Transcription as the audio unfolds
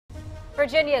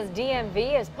Virginia's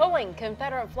DMV is pulling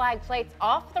Confederate flag plates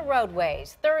off the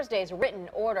roadways. Thursday's written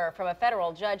order from a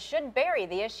federal judge should bury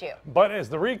the issue. But as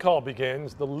the recall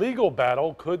begins, the legal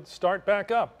battle could start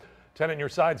back up. 10 on your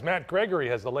side's Matt Gregory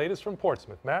has the latest from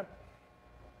Portsmouth. Matt?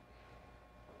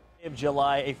 Of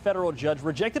July, a federal judge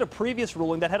rejected a previous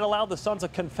ruling that had allowed the sons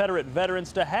of Confederate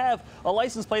veterans to have a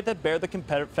license plate that bear the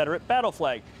Confederate battle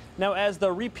flag. Now, as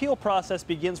the repeal process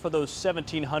begins for those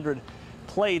 1,700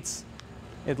 plates,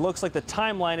 it looks like the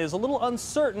timeline is a little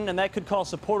uncertain, and that could cause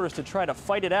supporters to try to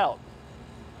fight it out.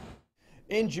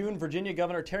 In June, Virginia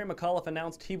Governor Terry McAuliffe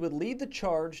announced he would lead the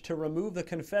charge to remove the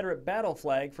Confederate battle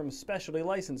flag from specialty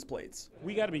license plates.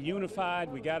 We got to be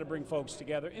unified. We got to bring folks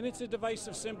together. And it's a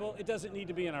divisive symbol. It doesn't need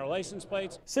to be in our license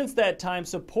plates. Since that time,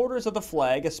 supporters of the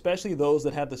flag, especially those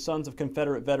that have the Sons of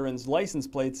Confederate Veterans license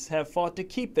plates, have fought to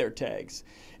keep their tags.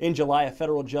 In July, a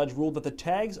federal judge ruled that the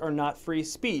tags are not free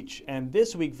speech, and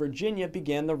this week Virginia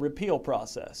began the repeal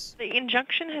process. The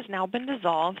injunction has now been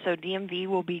dissolved, so DMV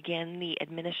will begin the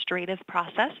administrative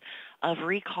process of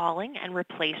recalling and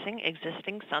replacing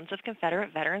existing Sons of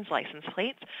Confederate Veterans license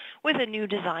plates with a new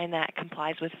design that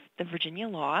complies with the Virginia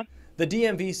law. The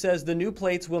DMV says the new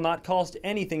plates will not cost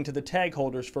anything to the tag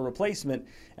holders for replacement,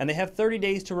 and they have 30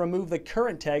 days to remove the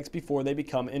current tags before they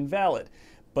become invalid.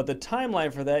 But the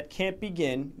timeline for that can't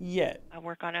begin yet. I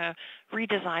work on a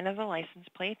redesign of the license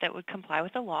plate that would comply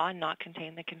with the law and not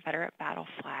contain the Confederate battle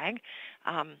flag.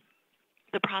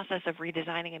 The process of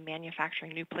redesigning and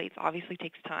manufacturing new plates obviously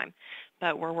takes time,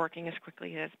 but we're working as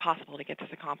quickly as possible to get this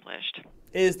accomplished.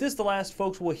 Is this the last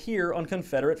folks will hear on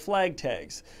Confederate flag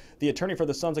tags? The attorney for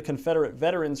the Sons of Confederate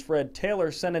Veterans, Fred Taylor,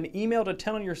 sent an email to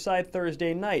 10 on Your Side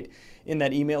Thursday night. In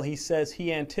that email, he says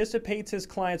he anticipates his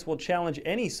clients will challenge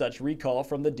any such recall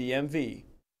from the DMV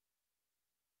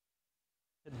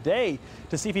today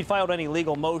to see if he filed any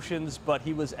legal motions, but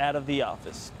he was out of the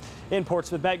office. In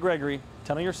Portsmouth, Matt Gregory,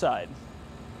 10 on Your Side.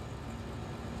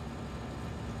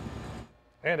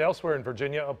 And elsewhere in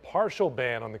Virginia, a partial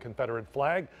ban on the Confederate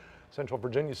flag. Central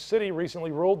Virginia City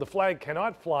recently ruled the flag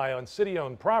cannot fly on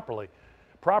city-owned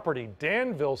property.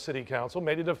 Danville City Council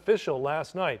made it official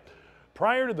last night.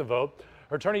 Prior to the vote,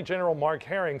 Attorney General Mark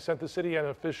Herring sent the city an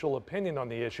official opinion on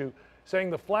the issue, saying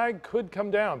the flag could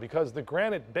come down because the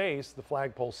granite base the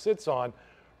flagpole sits on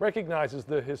recognizes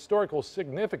the historical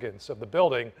significance of the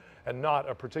building and not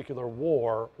a particular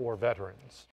war or veterans.